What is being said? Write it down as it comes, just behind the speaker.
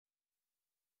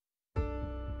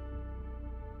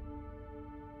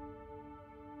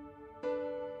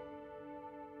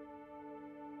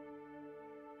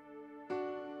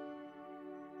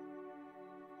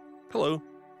Hello,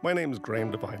 my name is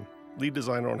Graham Devine, lead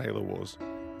designer on Halo Wars.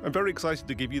 I'm very excited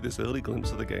to give you this early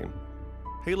glimpse of the game.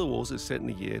 Halo Wars is set in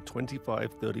the year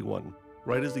 2531,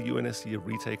 right as the UNSC have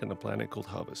retaken a planet called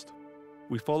Harvest.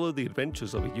 We follow the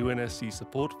adventures of a UNSC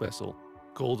support vessel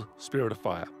called Spirit of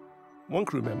Fire. One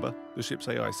crew member, the ship's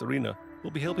AI Serena,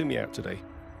 will be helping me out today.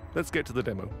 Let's get to the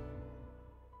demo.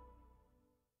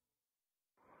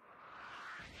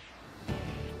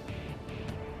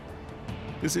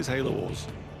 This is Halo Wars,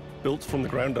 built from the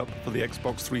ground up for the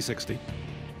Xbox 360.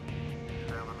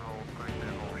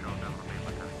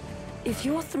 If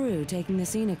you're through taking the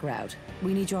scenic route,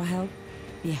 we need your help.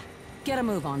 Yeah, get a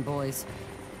move on, boys.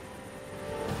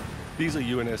 These are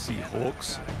UNSC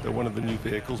Hawks. They're one of the new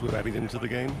vehicles we've added into the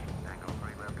game.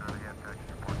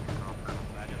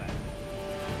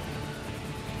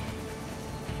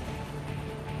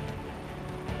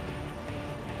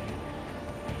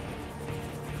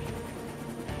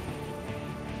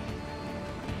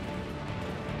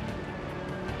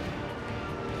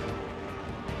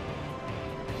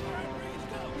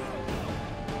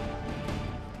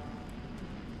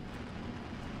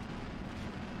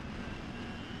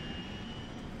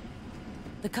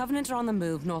 The Covenant are on the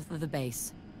move north of the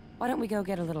base. Why don't we go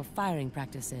get a little firing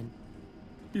practice in?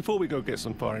 Before we go get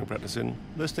some firing practice in,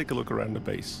 let's take a look around the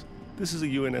base. This is a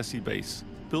UNSC base,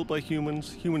 built by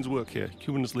humans. Humans work here,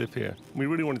 humans live here. We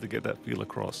really wanted to get that feel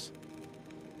across.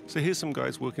 So here's some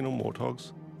guys working on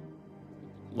Warthogs.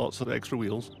 Lots of extra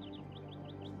wheels.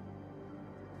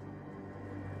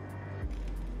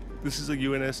 This is a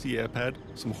UNSC airpad,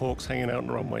 some Hawks hanging out on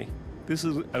the runway. This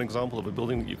is an example of a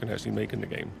building that you can actually make in the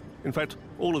game. In fact,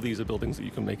 all of these are buildings that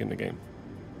you can make in the game.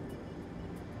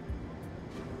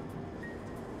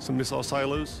 Some missile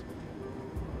silos.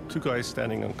 Two guys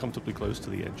standing uncomfortably close to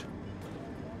the edge.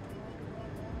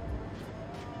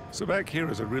 So back here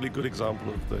is a really good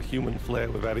example of the human flair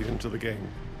we've added into the game.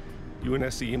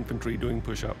 UNSC infantry doing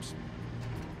push-ups.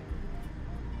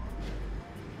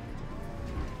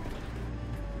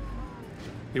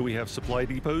 Here we have supply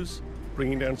depots,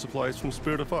 bringing down supplies from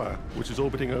Spirit of Fire, which is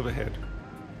orbiting overhead.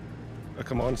 A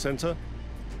command center,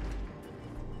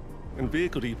 and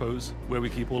vehicle depots where we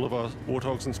keep all of our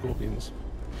Warthogs and Scorpions.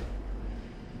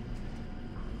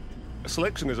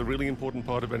 Selection is a really important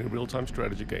part of any real-time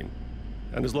strategy game,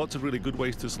 and there's lots of really good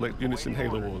ways to select units in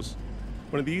Halo Wars.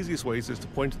 One of the easiest ways is to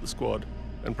point at the squad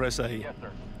and press A, yes, sir.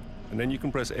 And then you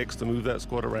can press X to move that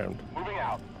squad around. Moving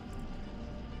out.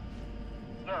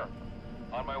 Sir,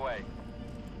 on my way.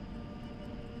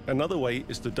 Another way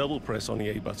is to double press on the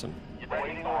A button,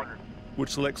 Waiting orders. which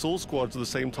selects all squads of the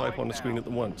same type on the screen at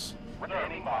once.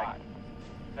 Standing by.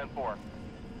 10-4.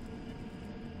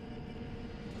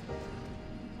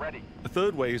 Ready. A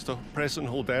third way is to press and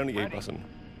hold down the A button,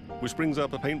 which brings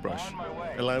up a paintbrush, On my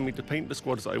way. allowing me to paint the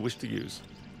squads that I wish to use.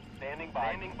 Standing by.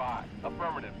 Standing by.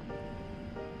 Affirmative.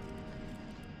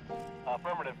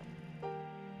 Affirmative.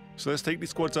 So let's take these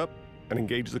squads up and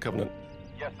engage the Covenant.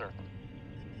 Yes, sir.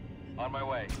 On my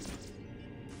way.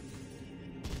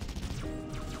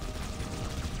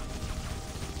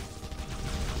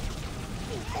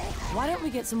 Why don't we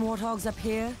get some Warthogs up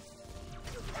here?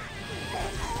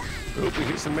 Hope we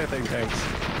hit some methane tanks.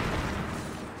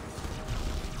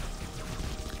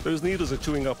 Those needles are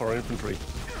chewing up our infantry.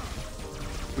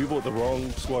 We brought the wrong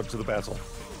squad to the battle.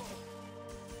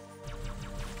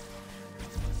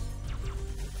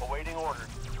 Awaiting orders.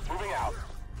 Moving out.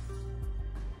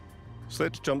 So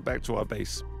let's jump back to our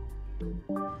base.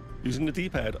 Using the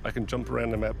D-pad, I can jump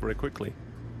around the map very quickly.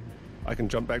 I can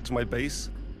jump back to my base,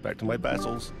 back to my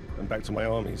battles, and back to my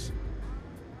armies.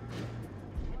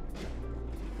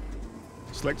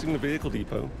 Selecting the vehicle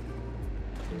depot,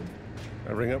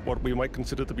 I bring up what we might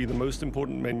consider to be the most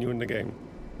important menu in the game,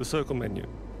 the circle menu.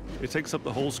 It takes up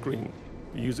the whole screen.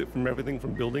 You use it from everything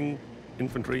from building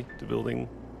infantry to building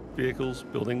vehicles,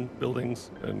 building buildings,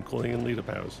 and calling in leader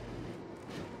powers.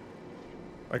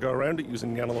 I go around it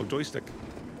using the analog joystick,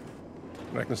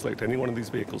 and I can select any one of these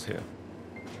vehicles here.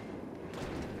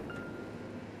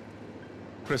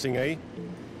 Pressing A,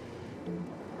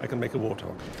 I can make a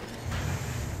Warthog.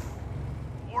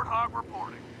 Warthog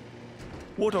reporting.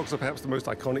 Warthogs are perhaps the most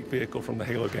iconic vehicle from the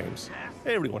Halo games.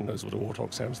 Everyone knows what a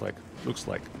Warthog sounds like, looks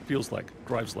like, feels like,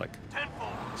 drives like.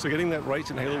 10-4. So getting that right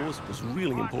in Halo Wars was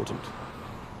really important.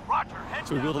 Roger. Head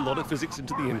So we built a down. lot of physics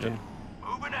into the engine,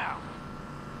 Moving out.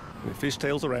 and it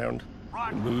fishtails around,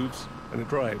 it moves, and it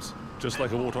drives, just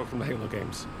like a Warthog from the Halo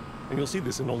games. And you'll see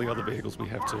this in all the other vehicles we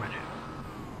have too.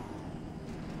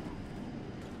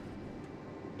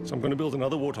 So I'm going to build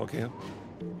another Warthog here.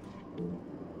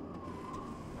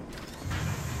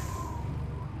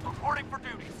 Reporting for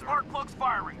duty. Spark plugs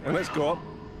firing. And let's go up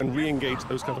and re-engage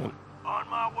those Covenant. On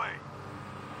my way.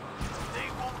 They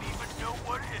won't even know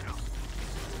what hit them.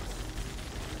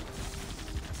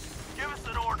 Give us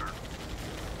an order.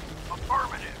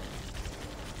 Affirmative.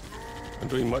 I'm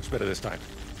doing much better this time.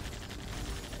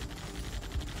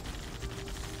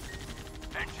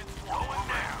 Engines going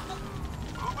down.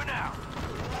 Moving out.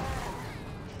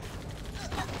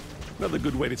 Another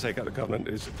good way to take out a Covenant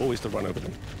is always to run over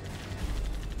them.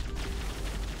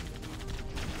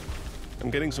 I'm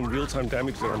getting some real-time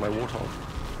damage there on my Warthog.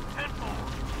 10-4.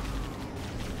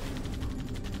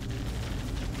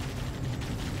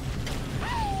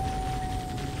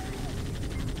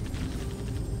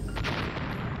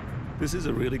 This is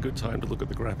a really good time to look at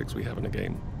the graphics we have in the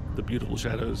game, the beautiful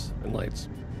shadows and lights.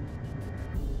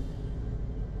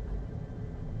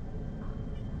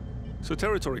 So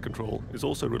territory control is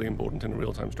also really important in a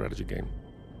real-time strategy game.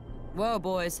 Whoa,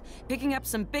 boys. Picking up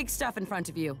some big stuff in front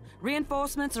of you.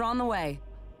 Reinforcements are on the way.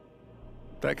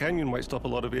 That canyon might stop a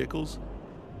lot of vehicles,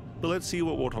 but let's see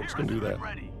what Warthogs can do there.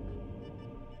 Ready.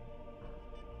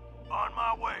 On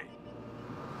my way.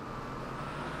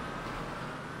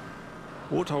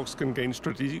 Warthogs can gain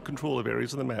strategic control of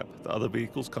areas of the map that other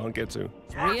vehicles can't get to.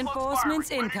 Reinforcements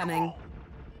Ready to incoming. roll.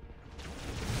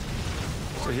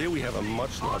 So here we have a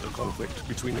much larger conflict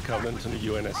between the Covenant and the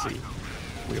UNSC.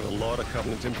 We have a lot of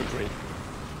Covenant infantry,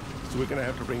 so we're going to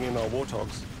have to bring in our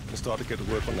Warthogs and start to get to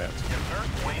work on that. Yes, sir.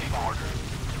 Waiting orders.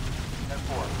 10-4.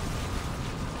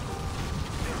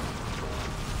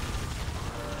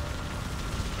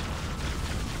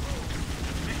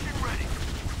 Mission ready.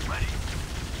 Ready.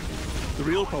 The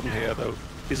real problem here, though,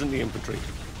 isn't the infantry.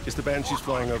 It's the Banshees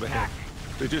flying overhead.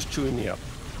 They're just chewing me up.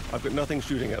 I've got nothing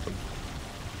shooting at them.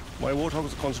 My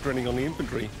Warthogs are concentrating on the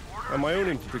infantry, and my own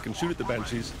infantry can shoot at the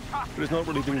Banshees, but it's not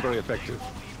really being very effective.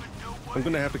 I'm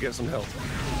going to have to get some help.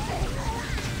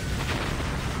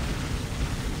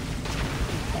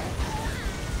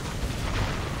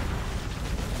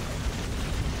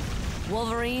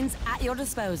 Wolverines at your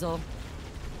disposal.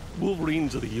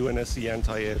 Wolverines are the UNSC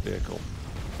anti-air vehicle.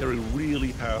 They're a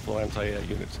really powerful anti-air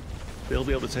unit. They'll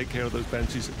be able to take care of those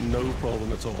Banshees no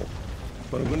problem at all.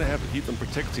 But I'm going to have to keep them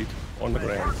protected on the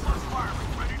ground.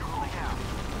 Ready to roll out.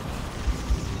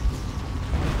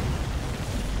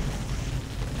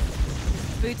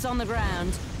 Boots on the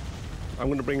ground. I'm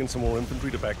going to bring in some more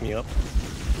infantry to back me up.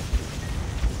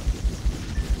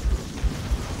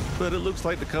 But it looks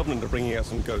like the Covenant are bringing out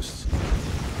some ghosts.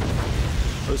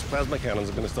 Those plasma cannons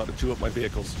are going to start to chew up my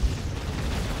vehicles.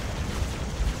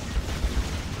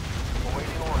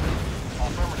 Awaiting orders.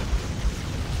 Affirmative.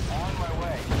 On my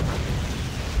way.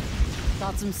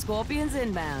 Got some Scorpions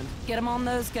inbound. Get them on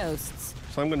those ghosts.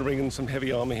 So I'm going to bring in some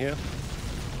heavy armor here.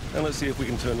 And let's see if we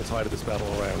can turn the tide of this battle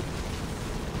around.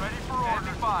 Ready for order.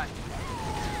 Get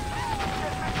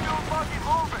this new buggy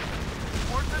moving.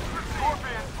 Ordnance received.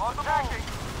 Scorpion on the move.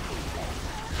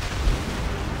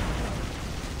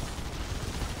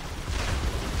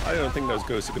 I don't think those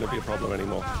ghosts are going to be a problem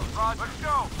anymore. Let's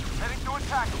go. Heading to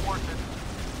attack, Warden.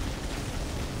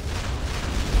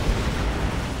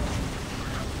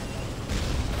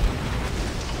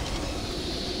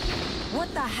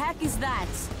 What the heck is that?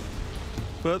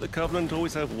 But the Covenant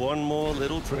always have one more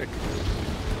little trick.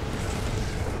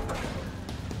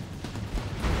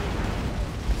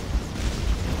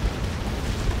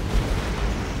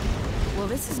 Well,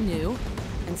 this is new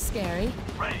and scary.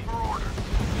 Ready for order.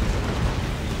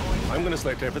 I'm going to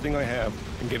select everything I have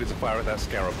and get it to fire at that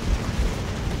Scarab.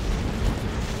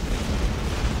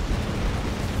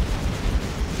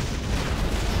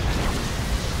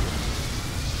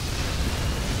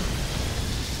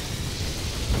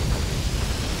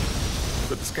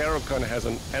 But the Scarab kind of has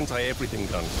an anti-everything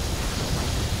gun.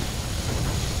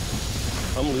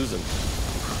 I'm losing.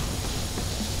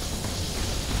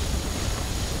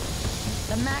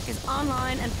 The Mac is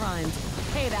online and primed.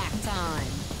 Payback time.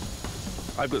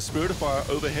 I've got Spirit of Fire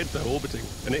overhead though, orbiting,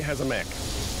 and it has a mech.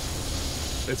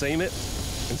 Let's aim it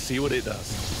and see what it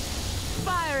does.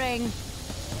 Firing!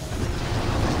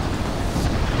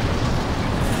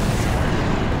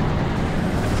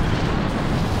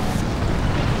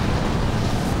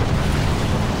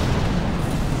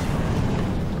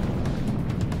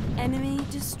 Enemy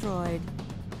destroyed.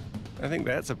 I think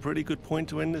that's a pretty good point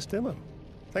to end this demo.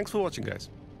 Thanks for watching, guys.